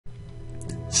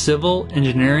Civil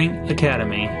Engineering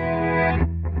Academy.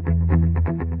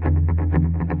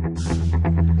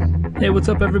 Hey, what's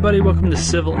up everybody? Welcome to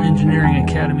Civil Engineering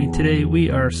Academy. Today we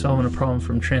are solving a problem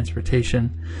from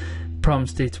transportation. The problem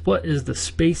states, what is the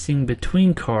spacing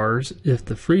between cars if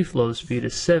the free flow speed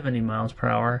is 70 miles per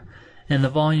hour and the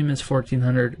volume is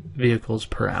 1,400 vehicles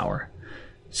per hour?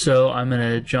 So I'm going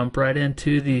to jump right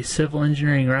into the Civil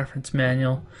Engineering Reference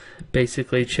Manual.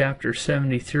 Basically, Chapter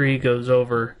 73 goes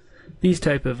over these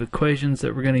type of equations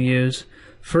that we're going to use.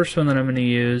 First one that I'm going to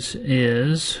use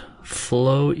is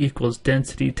flow equals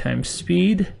density times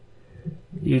speed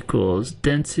equals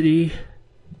density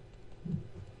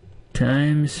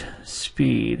times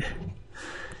speed.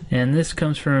 And this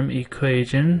comes from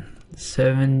equation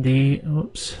 70,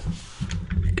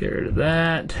 get rid of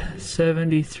that,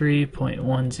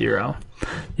 73.10.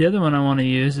 The other one I want to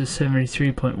use is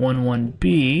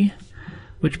 73.11b,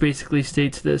 which basically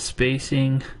states that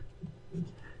spacing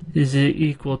is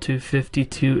equal to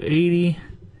 5280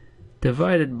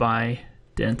 divided by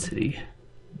density.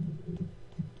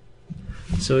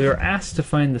 So we are asked to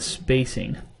find the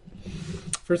spacing.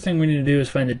 First thing we need to do is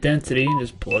find the density and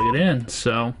just plug it in.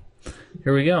 So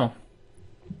here we go.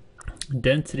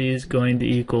 Density is going to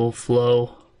equal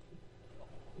flow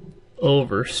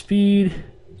over speed.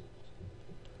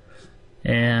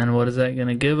 And what is that going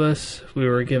to give us? We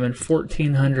were given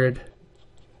 1,400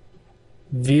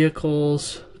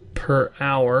 vehicles per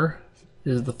hour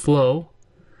is the flow,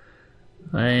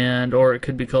 and or it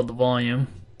could be called the volume,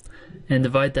 and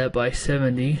divide that by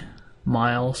 70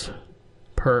 miles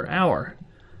per hour.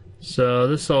 So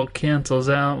this all cancels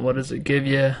out. What does it give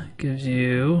you? It gives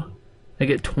you, I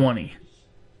get 20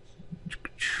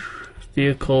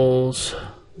 vehicles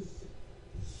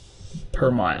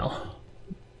per mile.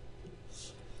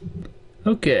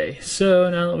 Okay,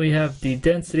 so now that we have the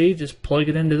density, just plug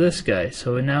it into this guy.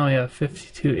 So now we have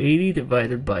 5280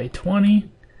 divided by 20.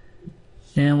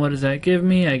 And what does that give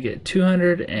me? I get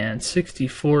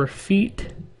 264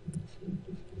 feet.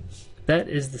 That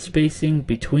is the spacing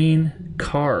between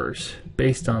cars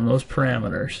based on those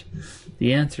parameters.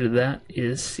 The answer to that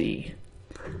is C.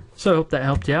 So I hope that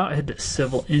helped you out. Head to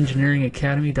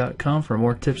civilengineeringacademy.com for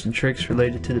more tips and tricks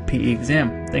related to the PE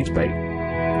exam. Thanks, bye.